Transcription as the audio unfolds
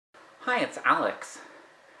Hi, it's Alex.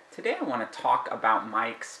 Today I want to talk about my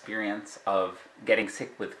experience of getting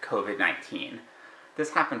sick with COVID-19. This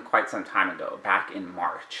happened quite some time ago, back in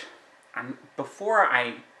March. And before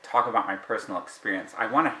I talk about my personal experience, I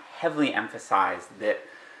want to heavily emphasize that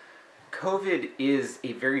COVID is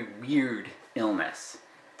a very weird illness,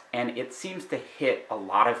 and it seems to hit a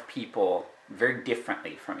lot of people very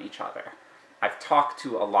differently from each other. I've talked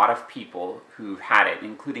to a lot of people who've had it,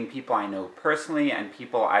 including people I know personally and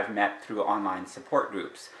people I've met through online support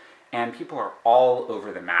groups. And people are all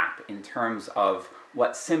over the map in terms of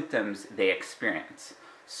what symptoms they experience.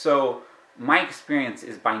 So my experience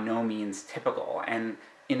is by no means typical, and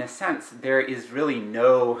in a sense, there is really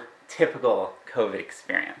no typical COVID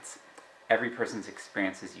experience. Every person's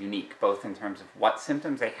experience is unique, both in terms of what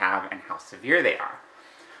symptoms they have and how severe they are.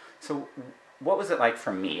 So what was it like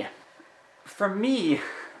for me? For me,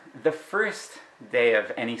 the first day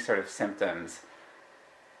of any sort of symptoms,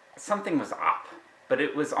 something was up, but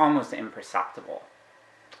it was almost imperceptible.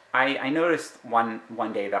 I noticed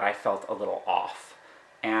one day that I felt a little off,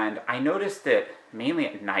 and I noticed it mainly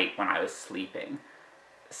at night when I was sleeping.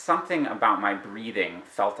 Something about my breathing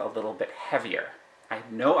felt a little bit heavier. I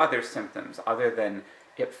had no other symptoms other than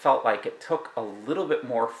it felt like it took a little bit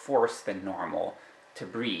more force than normal to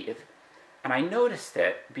breathe. And I noticed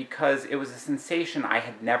it because it was a sensation I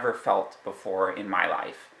had never felt before in my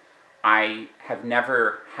life. I have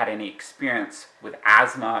never had any experience with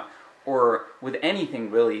asthma or with anything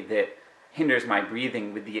really that hinders my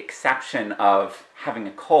breathing, with the exception of having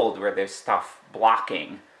a cold where there's stuff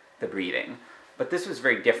blocking the breathing. But this was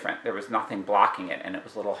very different. There was nothing blocking it, and it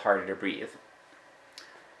was a little harder to breathe.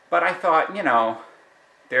 But I thought,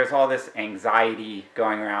 there's all this anxiety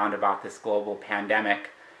going around about this global pandemic,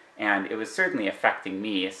 and it was certainly affecting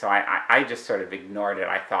me, so I just sort of ignored it.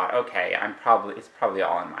 I thought, okay, it's probably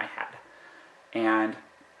all in my head. And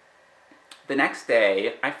the next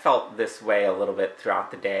day, I felt this way a little bit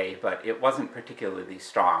throughout the day, but it wasn't particularly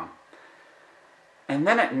strong. And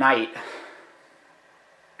then at night,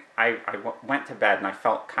 I went to bed and I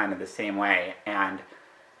felt kind of the same way, and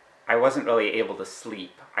I wasn't really able to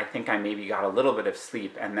sleep. I think I maybe got a little bit of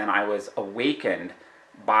sleep, and then I was awakened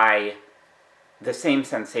by the same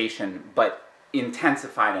sensation, but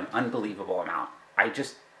intensified an unbelievable amount. I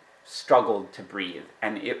just struggled to breathe,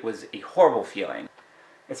 and it was a horrible feeling.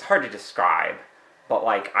 It's hard to describe, but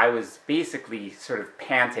I was basically sort of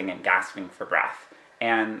panting and gasping for breath,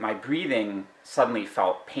 and my breathing suddenly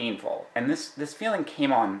felt painful. And this feeling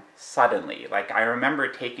came on suddenly. I remember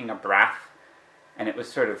taking a breath, and it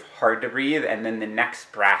was sort of hard to breathe, and then the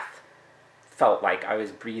next breath felt like I was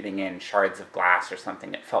breathing in shards of glass or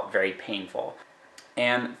something. It felt very painful.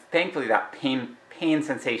 And thankfully that pain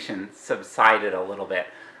sensation subsided a little bit,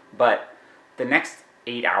 but the next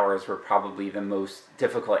 8 hours were probably the most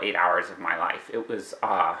difficult 8 hours of my life. It was,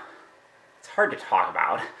 it's hard to talk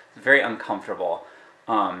about. It's very uncomfortable.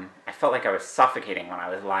 I felt like I was suffocating when I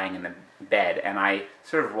was lying in the bed, and I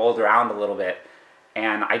sort of rolled around a little bit,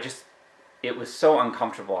 and it was so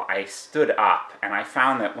uncomfortable. I stood up, and I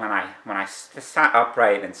found that when I sat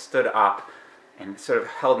upright and stood up, and sort of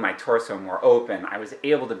held my torso more open, I was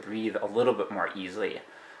able to breathe a little bit more easily.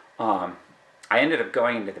 I ended up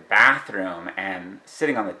going into the bathroom and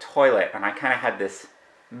sitting on the toilet, and I kind of had this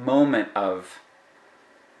moment of,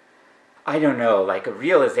 I don't know, a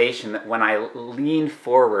realization that when I leaned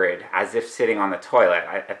forward as if sitting on the toilet,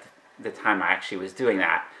 at the time I actually was doing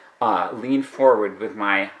that, leaned forward with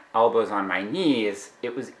my elbows on my knees,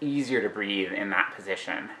 it was easier to breathe in that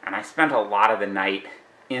position. And I spent a lot of the night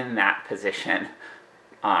in that position.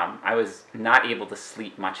 I was not able to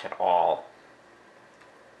sleep much at all.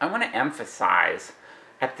 I want to emphasize,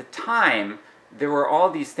 at the time, there were all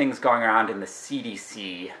these things going around in the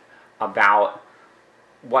CDC about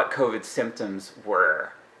what COVID symptoms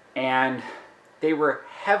were, and they were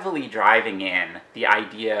heavily driving in the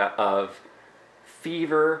idea of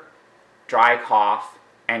fever, dry cough,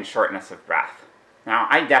 and shortness of breath. Now,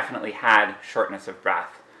 I definitely had shortness of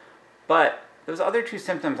breath, but those other two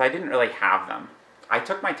symptoms, I didn't really have them. I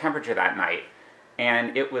took my temperature that night,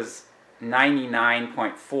 and it was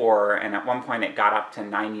 99.4, and at one point it got up to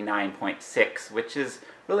 99.6, which is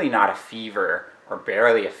really not a fever, or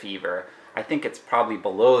barely a fever. I think it's probably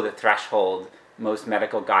below the threshold most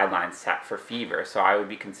medical guidelines set for fever, so I would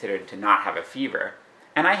be considered to not have a fever.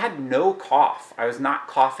 And I had no cough. I was not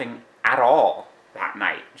coughing at all that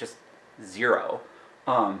night, just zero.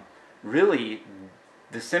 Really,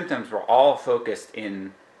 the symptoms were all focused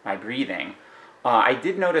in my breathing. I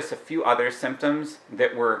did notice a few other symptoms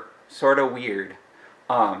that were sort of weird.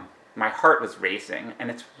 My heart was racing,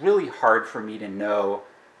 and it's really hard for me to know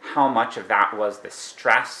how much of that was the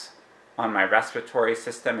stress on my respiratory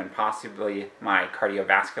system and possibly my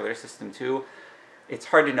cardiovascular system too. It's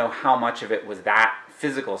hard to know how much of it was that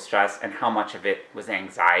physical stress and how much of it was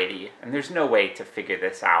anxiety. And there's no way to figure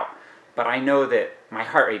this out. But I know that my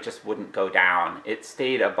heart rate just wouldn't go down. It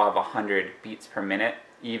stayed above 100 beats per minute,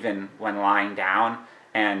 even when lying down,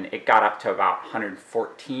 and it got up to about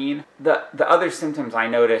 114. The other symptoms I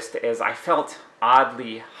noticed is I felt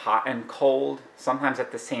oddly hot and cold, sometimes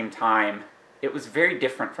at the same time. It was very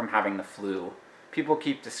different from having the flu. People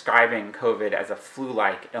keep describing COVID as a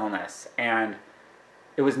flu-like illness, and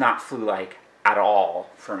it was not flu-like at all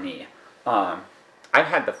for me. I've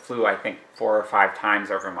had the flu, I think, 4 or 5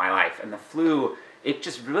 times over my life, and the flu, it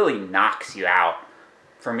just really knocks you out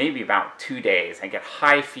for maybe about 2 days. I get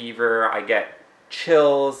high fever, I get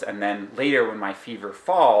chills, and then later when my fever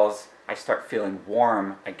falls, I start feeling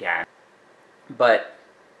warm again. But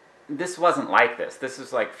this wasn't like this. This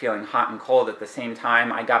was like feeling hot and cold at the same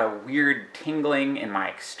time. I got a weird tingling in my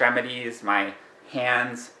extremities, my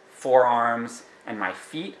hands, forearms, and my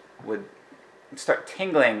feet would start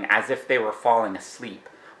tingling as if they were falling asleep.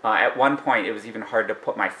 At one point, it was even hard to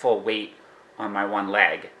put my full weight on my one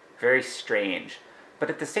leg. Very strange. But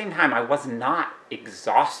at the same time, I was not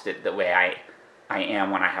exhausted the way I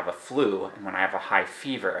am when I have a flu and when I have a high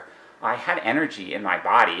fever. I had energy in my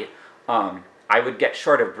body. I would get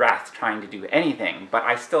short of breath trying to do anything, but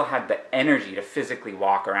I still had the energy to physically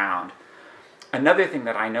walk around. Another thing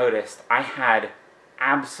that I noticed, I had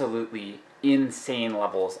absolutely insane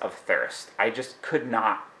levels of thirst. I just could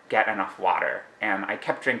not get enough water, and I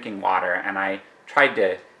kept drinking water, and I tried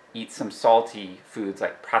to eat some salty foods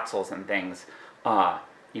like pretzels and things,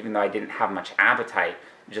 even though I didn't have much appetite,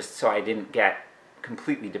 just so I didn't get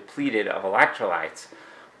completely depleted of electrolytes.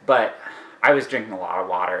 But I was drinking a lot of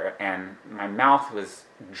water, and my mouth was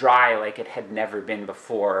dry like it had never been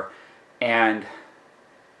before, and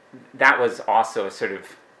that was also a sort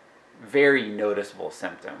of very noticeable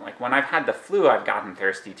symptom. Like when I've had the flu, I've gotten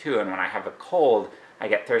thirsty too, and when I have a cold, I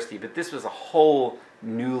get thirsty, but this was a whole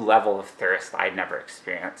new level of thirst I'd never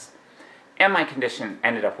experienced. And my condition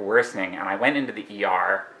ended up worsening, and I went into the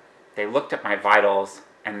ER. They looked at my vitals,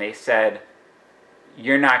 and they said,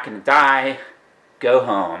 "You're not going to die, go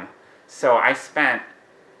home." So I spent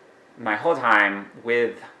my whole time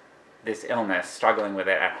with this illness, struggling with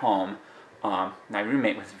it at home. My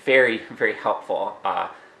roommate was very, very helpful.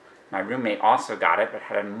 My roommate also got it, but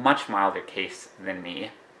had a much milder case than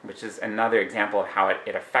me, which is another example of how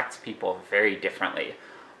it affects people very differently.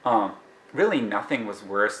 Really nothing was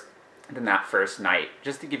worse than that first night.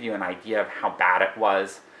 Just to give you an idea of how bad it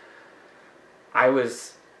was, I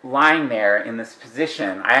was lying there in this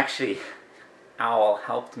position. Owl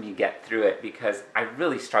helped me get through it because I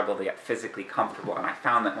really struggled to get physically comfortable, and I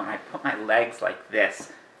found that when I put my legs like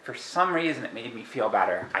this, for some reason it made me feel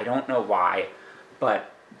better. I don't know why,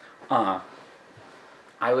 but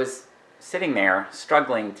I was sitting there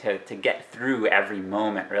struggling to get through every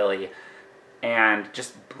moment, really, and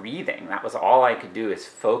just breathing. That was all I could do, is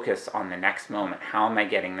focus on the next moment. How am I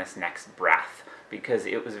getting this next breath? Because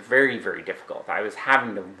it was very, very difficult. I was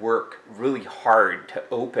having to work really hard to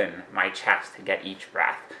open my chest to get each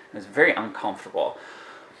breath. It was very uncomfortable.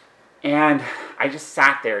 And I just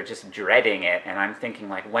sat there just dreading it, and I'm thinking,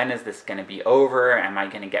 like, when is this going to be over? Am I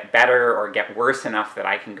going to get better or get worse enough that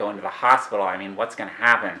I can go into the hospital? I mean, what's going to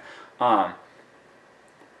happen?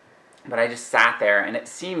 But I just sat there, and it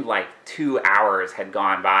seemed like 2 hours had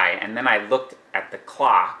gone by, and then I looked at the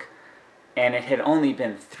clock, and it had only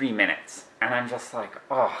been 3 minutes. And I'm just like,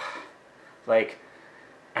 oh, like,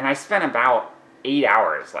 and I spent about 8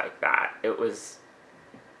 hours like that. It was,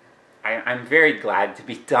 I'm very glad to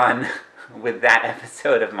be done with that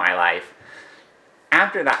episode of my life.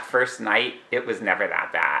 After that first night, it was never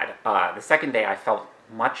that bad. The second day I felt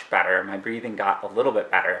much better. My breathing got a little bit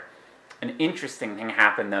better. An interesting thing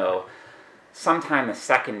happened though. Sometime the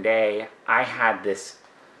second day, I had this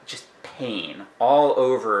just pain all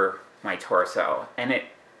over my torso, and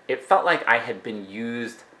it felt like I had been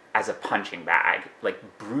used as a punching bag,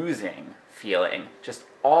 like bruising feeling, just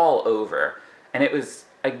all over. And it was,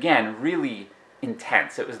 again, really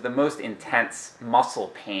intense. It was the most intense muscle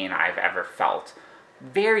pain I've ever felt.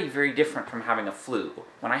 Very, very different from having a flu.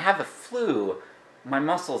 When I have the flu, my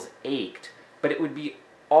muscles ached, but it would be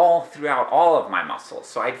all throughout all of my muscles.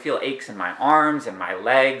 So I'd feel aches in my arms and my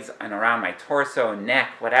legs and around my torso,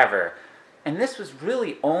 neck, whatever. And this was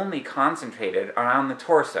really only concentrated around the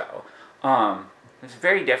torso. It was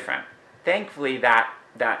very different. Thankfully, that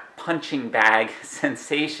punching bag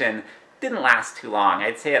sensation didn't last too long.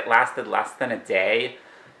 I'd say it lasted less than a day,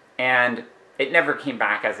 and it never came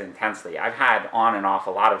back as intensely. I've had on and off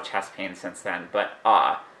a lot of chest pain since then, but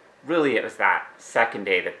really it was that second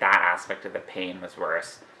day that aspect of the pain was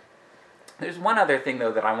worse. There's one other thing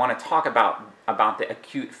though that I want to talk about the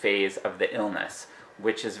acute phase of the illness,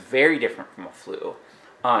 which is very different from a flu.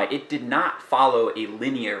 It did not follow a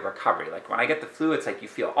linear recovery. Like when I get the flu, it's like you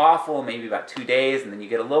feel awful, maybe about 2 days, and then you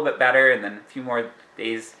get a little bit better, and then a few more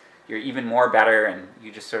days you're even more better, and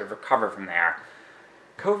you just sort of recover from there.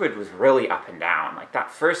 COVID was really up and down. Like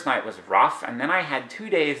that first night was rough, and then I had 2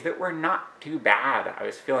 days that were not too bad. I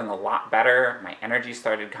was feeling a lot better, my energy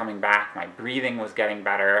started coming back, my breathing was getting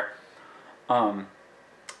better.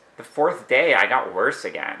 The fourth day I got worse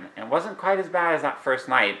again. It wasn't quite as bad as that first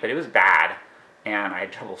night, but it was bad. And I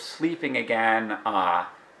had trouble sleeping again.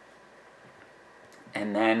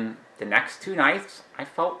 And then the next 2 nights I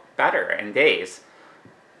felt better, and days.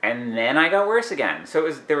 And then I got worse again.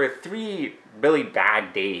 So there were 3 really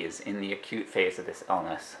bad days in the acute phase of this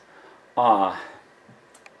illness.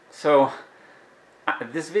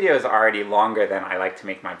 This video is already longer than I like to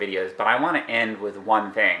make my videos, but I want to end with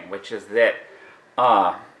one thing, which is that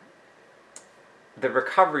the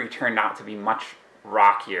recovery turned out to be much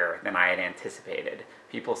rockier than I had anticipated.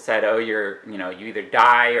 People said, oh, you either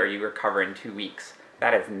die or you recover in 2 weeks.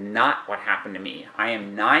 That is not what happened to me. I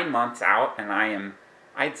am 9 months out, and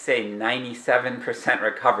I'd say 97%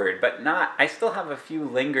 recovered, but I still have a few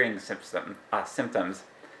lingering symptoms,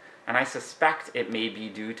 and I suspect it may be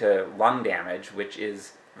due to lung damage, which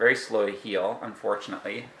is very slow to heal,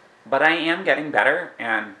 unfortunately. But I am getting better,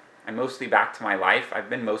 and I'm mostly back to my life. I've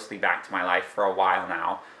been mostly back to my life for a while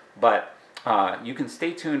now, but you can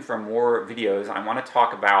stay tuned for more videos. I want to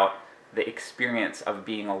talk about the experience of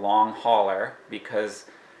being a long hauler, because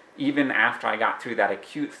even after I got through that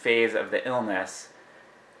acute phase of the illness,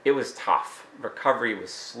 it was tough. Recovery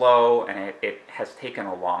was slow, and it has taken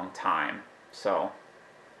a long time. So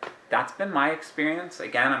that's been my experience.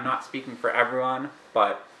 Again, I'm not speaking for everyone,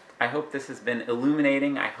 but I hope this has been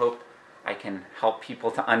illuminating. I hope I can help people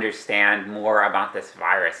to understand more about this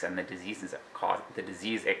virus and the disease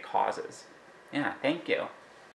it causes. Yeah, thank you.